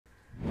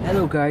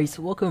Hello guys,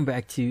 welcome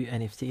back to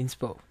NFT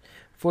Inspo.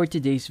 For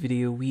today's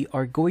video, we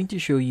are going to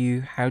show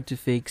you how to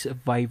fix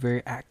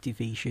Viber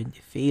activation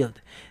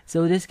failed.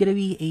 So this is gonna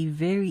be a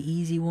very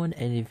easy one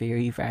and a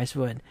very fast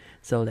one.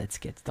 So let's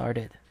get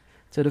started.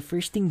 So the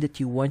first thing that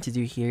you want to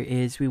do here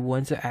is we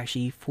want to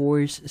actually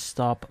force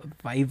stop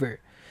Viber.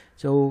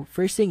 So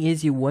first thing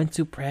is you want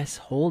to press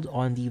hold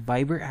on the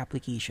Viber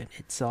application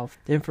itself.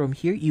 Then from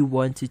here you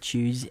want to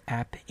choose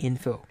app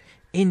info.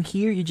 In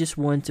here, you just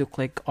want to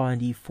click on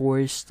the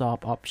force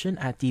stop option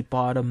at the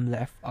bottom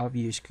left of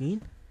your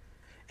screen.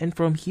 And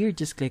from here,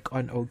 just click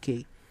on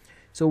OK.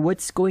 So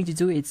what's going to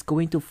do, it's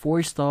going to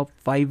force stop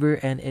Viber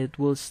and it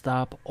will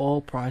stop all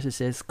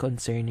processes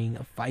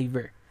concerning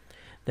Viber.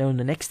 Now,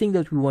 the next thing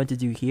that we want to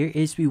do here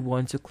is we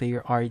want to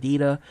clear our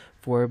data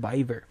for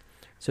Viber.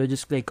 So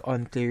just click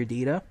on clear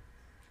data.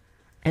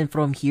 And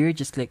from here,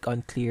 just click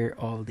on clear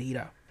all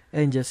data.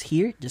 And just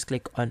here, just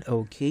click on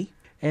OK.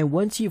 And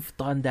once you've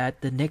done that,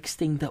 the next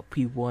thing that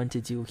we want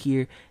to do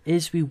here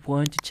is we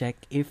want to check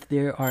if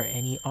there are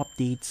any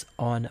updates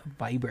on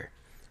Viber.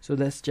 So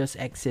let's just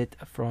exit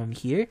from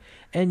here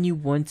and you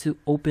want to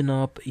open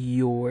up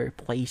your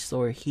Play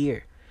Store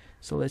here.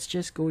 So let's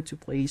just go to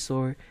Play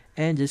Store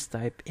and just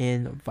type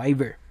in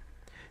Viber.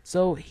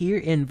 So here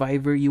in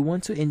Viber, you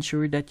want to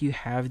ensure that you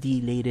have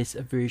the latest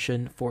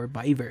version for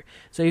Viber.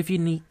 So if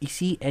you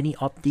see any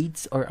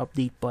updates or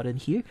update button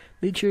here,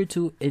 make sure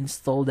to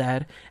install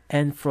that.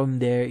 And from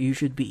there, you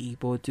should be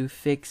able to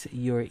fix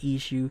your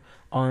issue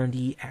on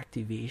the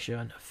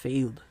activation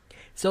failed.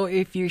 So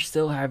if you're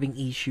still having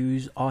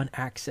issues on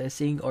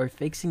accessing or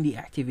fixing the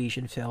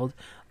activation failed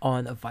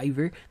on a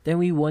Viber, then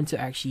we want to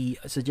actually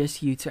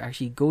suggest you to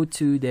actually go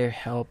to their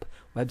help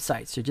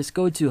website. So just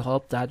go to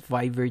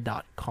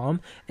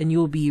help.viber.com and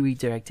you'll be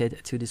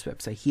redirected to this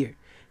website here.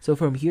 So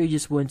from here, you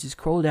just want to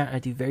scroll down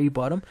at the very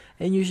bottom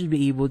and you should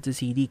be able to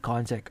see the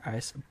contact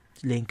us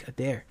link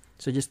there.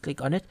 So just click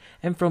on it,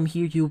 and from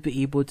here you'll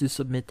be able to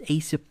submit a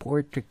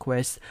support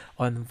request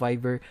on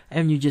Viber,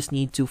 and you just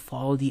need to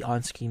follow the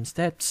on-screen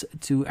steps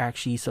to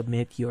actually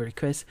submit your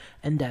request,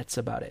 and that's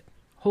about it.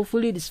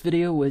 Hopefully this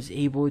video was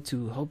able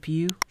to help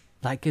you.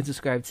 Like and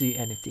subscribe to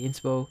NFT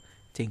Inspo.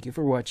 Thank you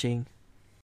for watching.